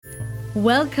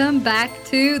Welcome back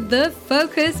to the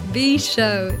Focus Bee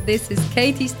Show. This is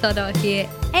Katie Stoddart here,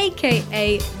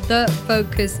 aka The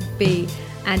Focus Bee.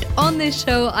 And on this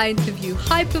show, I interview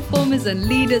high performers and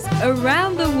leaders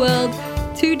around the world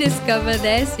to discover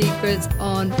their secrets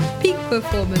on peak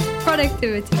performance,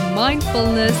 productivity,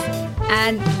 mindfulness,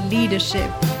 and leadership.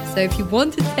 So if you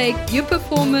want to take your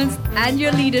performance and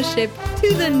your leadership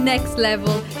to the next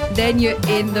level, then you're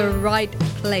in the right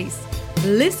place.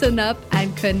 Listen up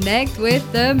and connect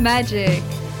with the magic.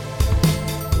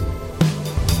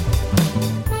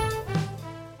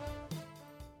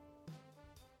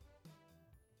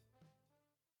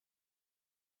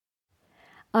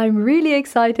 I'm really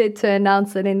excited to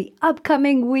announce that in the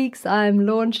upcoming weeks, I'm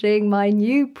launching my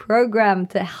new program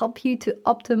to help you to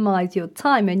optimize your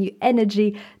time and your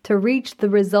energy to reach the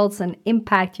results and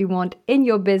impact you want in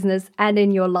your business and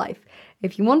in your life.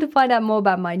 If you want to find out more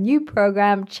about my new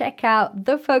program, check out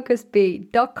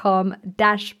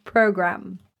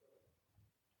thefocusbee.com/program.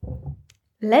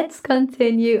 Let's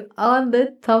continue on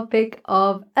the topic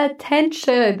of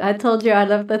attention. I told you I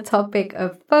love the topic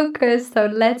of focus, so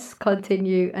let's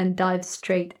continue and dive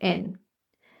straight in.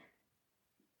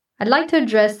 I'd like to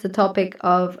address the topic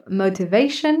of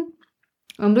motivation,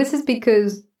 and this is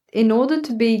because in order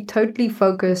to be totally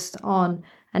focused on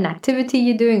an activity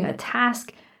you're doing, a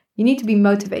task, you need to be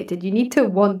motivated. You need to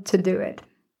want to do it.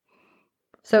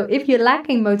 So if you're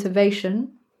lacking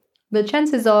motivation, the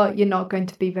chances are you're not going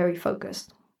to be very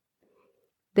focused.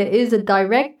 There is a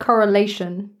direct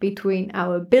correlation between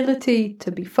our ability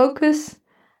to be focused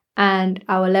and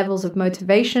our levels of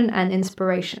motivation and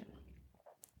inspiration.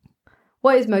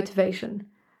 What is motivation?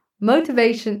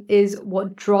 Motivation is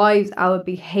what drives our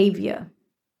behavior.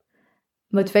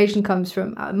 Motivation comes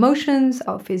from our emotions,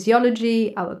 our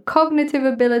physiology, our cognitive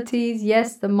abilities.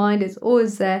 Yes, the mind is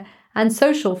always there, and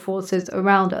social forces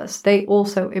around us. They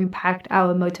also impact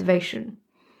our motivation.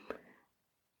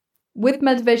 With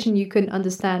motivation, you can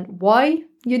understand why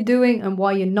you're doing and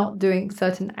why you're not doing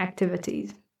certain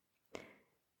activities.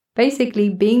 Basically,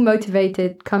 being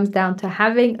motivated comes down to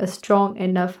having a strong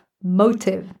enough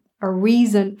motive, a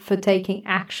reason for taking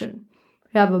action.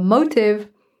 You have a motive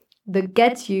that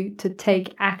gets you to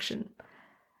take action.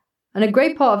 And a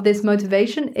great part of this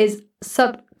motivation is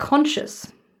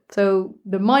subconscious. So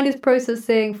the mind is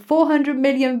processing 400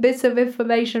 million bits of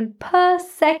information per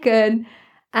second,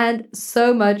 and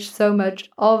so much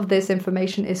of this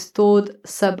information is stored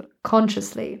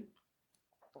subconsciously.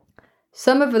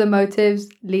 Some of the motives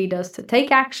lead us to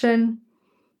take action,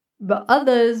 but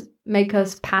others make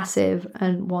us passive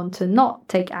and want to not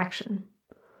take action.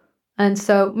 And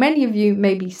so many of you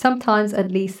maybe sometimes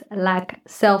at least lack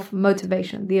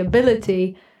self-motivation, the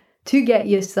ability to get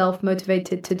yourself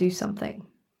motivated to do something.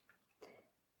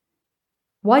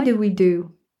 Why do we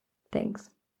do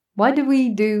things? Why do we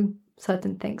do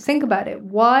certain things? Think about it.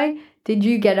 Why did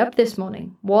you get up this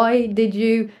morning? Why did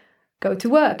you go to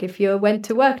work if you went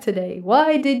to work today?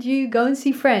 Why did you go and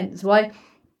see friends? Why?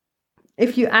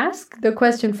 If you ask the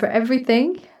question for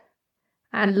everything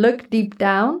and look deep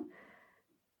down,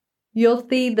 you'll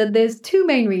see that there's two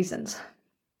main reasons.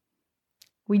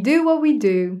 We do what we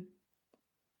do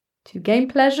to gain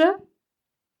pleasure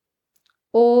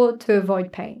or to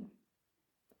avoid pain.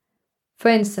 For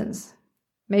instance,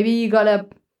 maybe you got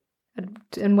up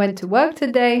and went to work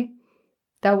today.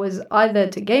 That was either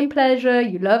to gain pleasure,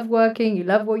 you love working, you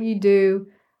love what you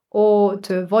do, or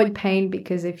to avoid pain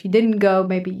because if you didn't go,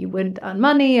 maybe you wouldn't earn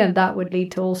money and that would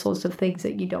lead to all sorts of things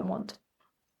that you don't want.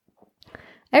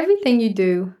 Everything you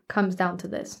do comes down to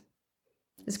this.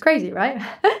 It's crazy, right?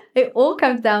 It all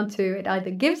comes down to it either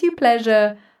gives you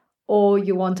pleasure or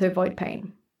you want to avoid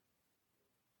pain.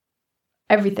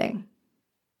 Everything.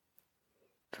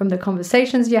 From the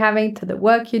conversations you're having, to the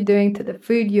work you're doing, to the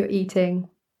food you're eating.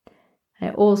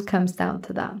 And it all comes down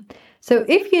to that. So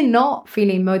if you're not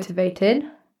feeling motivated,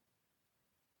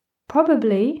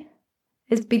 probably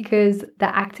it's because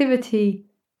the activity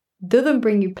doesn't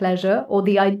bring you pleasure, or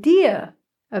the idea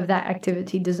of that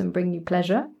activity doesn't bring you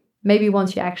pleasure. Maybe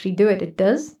once you actually do it, it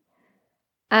does.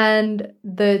 And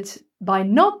that by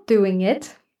not doing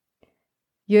it,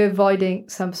 you're avoiding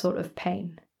some sort of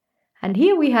pain. And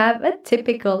here we have a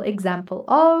typical example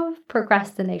of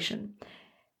procrastination.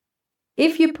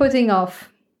 If you're putting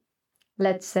off,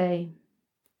 let's say,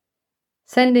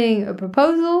 sending a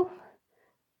proposal,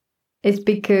 it's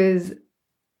because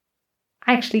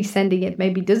actually sending it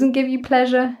maybe doesn't give you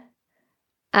pleasure.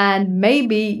 And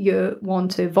maybe you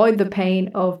want to avoid the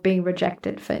pain of being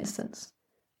rejected, for instance.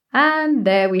 And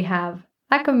there we have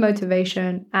lack of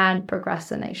motivation and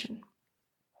procrastination.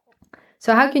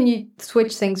 So how can you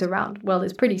switch things around? Well,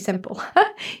 it's pretty simple.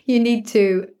 You need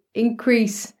to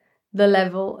increase the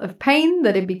level of pain,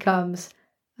 that it becomes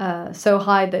so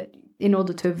high that in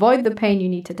order to avoid the pain, you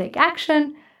need to take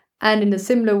action. And in a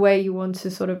similar way, you want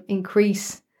to sort of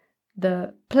increase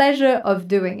the pleasure of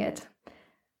doing it.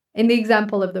 In the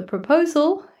example of the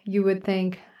proposal, you would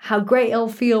think how great it'll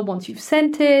feel once you've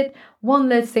sent it, one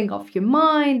less thing off your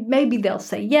mind, maybe they'll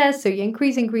say yes, so you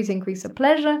increase the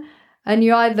pleasure, and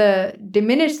you either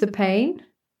diminish the pain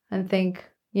and think,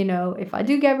 if I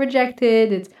do get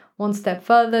rejected, it's one step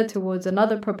further towards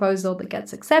another proposal that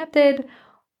gets accepted,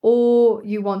 or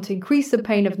you want to increase the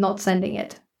pain of not sending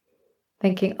it,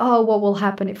 thinking, oh, what will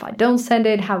happen if I don't send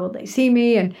it? How will they see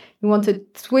me? And you want to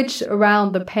switch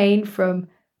around the pain from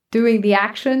doing the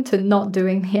action to not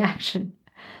doing the action.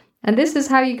 And this is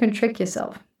how you can trick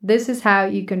yourself. This is how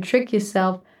you can trick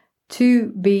yourself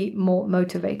to be more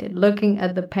motivated, looking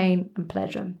at the pain and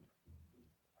pleasure.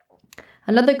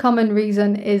 Another common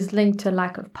reason is linked to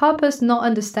lack of purpose, not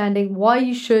understanding why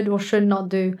you should or should not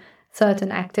do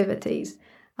certain activities.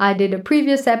 I did a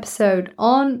previous episode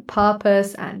on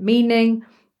purpose and meaning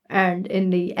and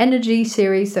in the energy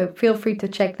series, so feel free to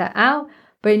check that out.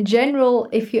 But in general,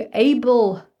 if you're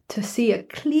able to see a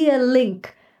clear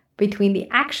link between the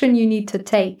action you need to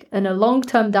take and a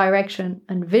long-term direction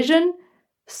and vision,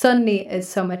 suddenly it's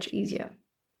so much easier.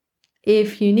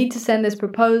 If you need to send this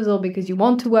proposal because you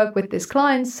want to work with this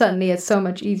client, suddenly it's so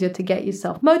much easier to get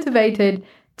yourself motivated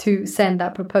to send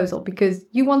that proposal because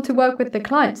you want to work with the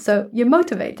client, so you're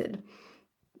motivated.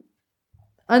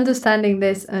 Understanding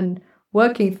this and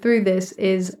working through this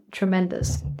is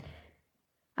tremendous.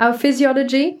 Our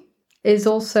physiology is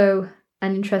also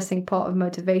an interesting part of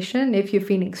motivation. If you're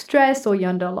feeling stressed or you're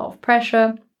under a lot of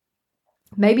pressure,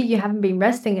 maybe you haven't been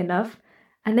resting enough,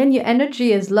 and then your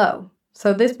energy is low.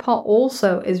 So this part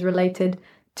also is related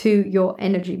to your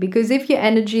energy, because if your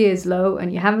energy is low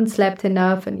and you haven't slept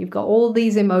enough and you've got all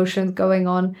these emotions going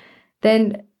on,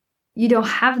 then you don't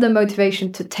have the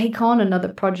motivation to take on another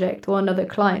project or another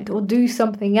client or do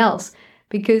something else,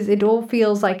 because it all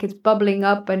feels like it's bubbling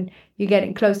up and you're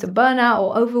getting close to burnout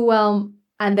or overwhelm,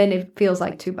 and then it feels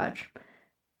like too much.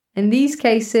 In these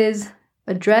cases,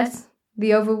 address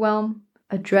the overwhelm,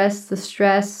 address the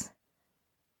stress,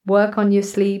 work on your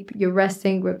sleep, your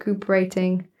resting,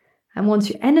 recuperating. And once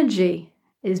your energy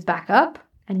is back up,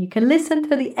 and you can listen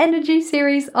to the energy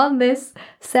series on this,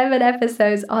 7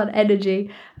 episodes on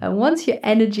energy. And once your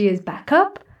energy is back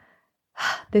up,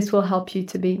 this will help you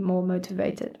to be more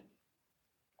motivated.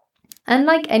 And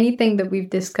like anything that we've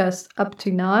discussed up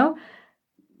to now,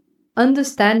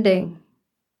 understanding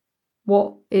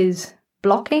what is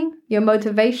blocking your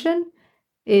motivation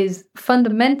is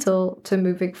fundamental to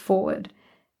moving forward.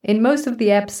 In most of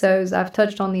the episodes, I've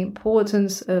touched on the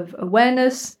importance of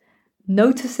awareness,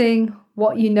 noticing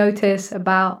what you notice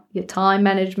about your time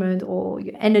management or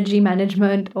your energy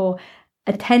management or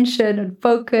attention and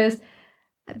focus.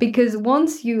 Because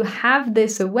once you have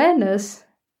this awareness,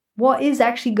 what is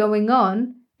actually going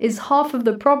on is half of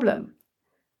the problem.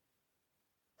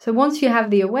 So once you have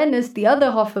the awareness, the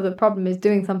other half of the problem is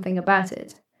doing something about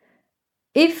it.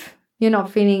 If you're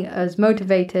not feeling as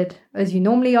motivated as you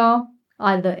normally are,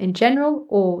 either in general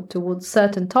or towards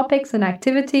certain topics and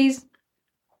activities,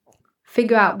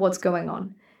 figure out what's going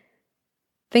on.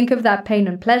 Think of that pain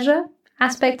and pleasure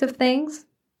aspect of things.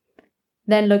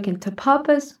 Then look into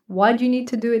purpose. Why do you need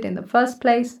to do it in the first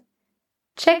place?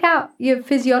 Check out your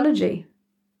physiology.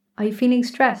 Are you feeling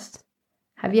stressed?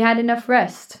 Have you had enough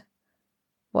rest?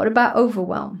 What about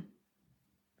overwhelm?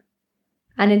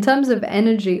 And in terms of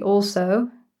energy also,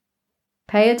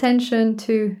 pay attention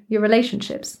to your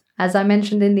relationships. As I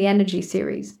mentioned in the energy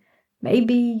series,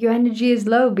 maybe your energy is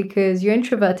low because you're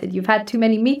introverted, you've had too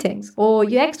many meetings, or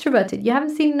you're extroverted, you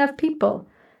haven't seen enough people.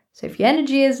 So if your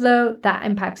energy is low, that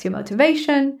impacts your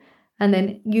motivation, and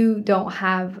then you don't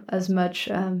have as much,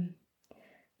 I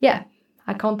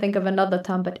can't think of another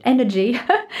term, but energy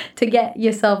to get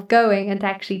yourself going and to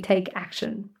actually take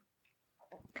action.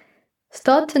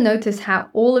 Start to notice how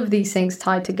all of these things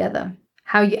tie together,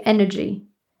 how your energy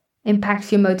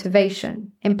impacts your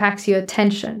motivation, impacts your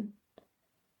attention,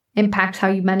 impacts how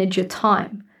you manage your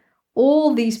time.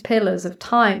 All these pillars of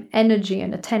time, energy,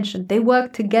 and attention, they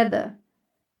work together.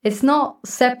 It's not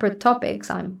separate topics.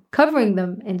 I'm covering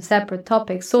them in separate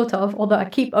topics, sort of, although I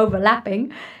keep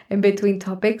overlapping in between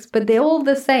topics, but they're all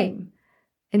the same.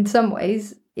 In some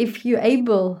ways, if you're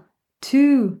able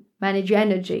to manage your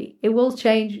energy, it will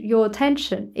change your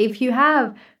attention. If you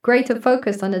have greater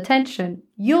focus on attention,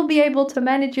 you'll be able to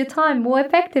manage your time more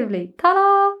effectively.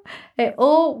 Ta-da! It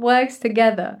all works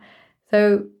together.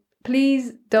 So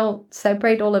please don't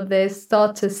separate all of this.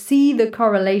 Start to see the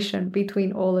correlation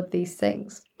between all of these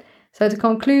things. So to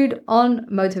conclude on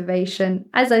motivation,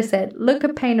 as I said, look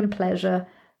at pain and pleasure.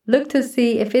 Look to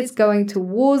see if it's going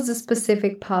towards a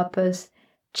specific purpose.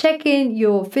 Check in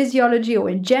your physiology or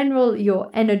in general your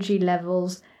energy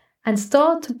levels and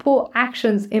start to put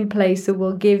actions in place that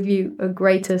will give you a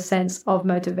greater sense of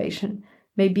motivation.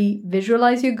 Maybe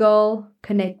visualize your goal,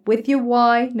 connect with your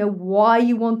why, know why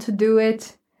you want to do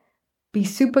it. Be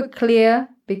super clear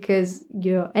because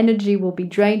your energy will be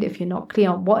drained if you're not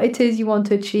clear on what it is you want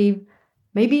to achieve.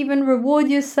 Maybe even reward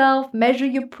yourself, measure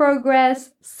your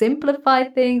progress, simplify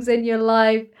things in your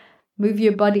life, move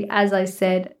your body, as I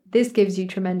said. This gives you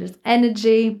tremendous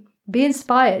energy. Be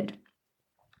inspired.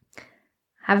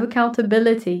 Have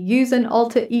accountability. Use an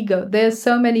alter ego. There's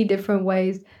so many different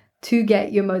ways to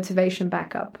get your motivation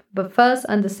back up. But first,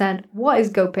 understand what is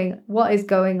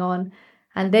going on.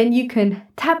 And then you can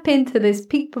tap into this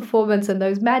peak performance and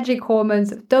those magic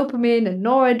hormones of dopamine and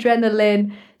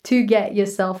noradrenaline to get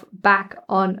yourself back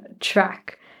on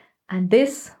track. And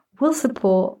this will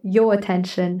support your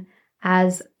attention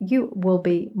as you will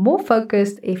be more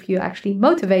focused if you're actually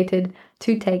motivated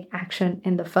to take action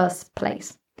in the first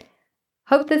place.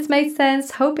 Hope this made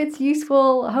sense. Hope it's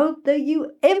useful. Hope that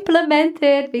you implement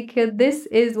it because this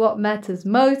is what matters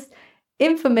most.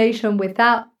 Information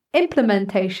without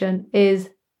implementation is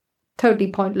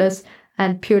totally pointless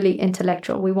and purely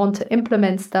intellectual. We want to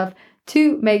implement stuff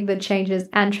to make the changes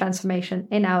and transformation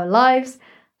in our lives.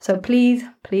 So please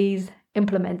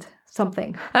implement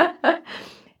something.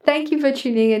 Thank you for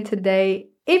tuning in today.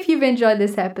 If you've enjoyed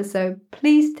this episode,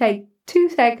 please take 2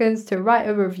 seconds to write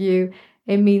a review.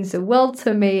 It means the world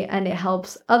to me and it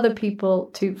helps other people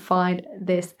to find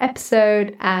this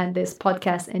episode and this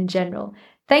podcast in general.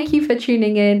 Thank you for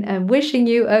tuning in and wishing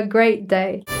you a great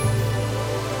day.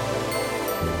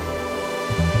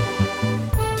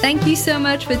 Thank you so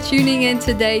much for tuning in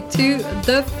today to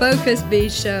the Focus Bee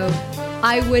Show.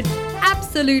 I would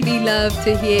absolutely love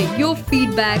to hear your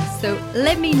feedback, so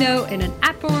let me know in an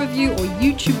Apple review or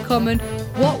YouTube comment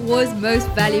what was most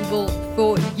valuable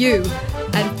for you.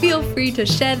 And feel free to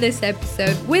share this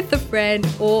episode with a friend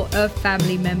or a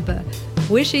family member.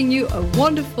 Wishing you a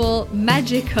wonderful,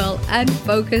 magical, and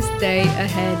focused day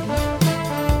ahead.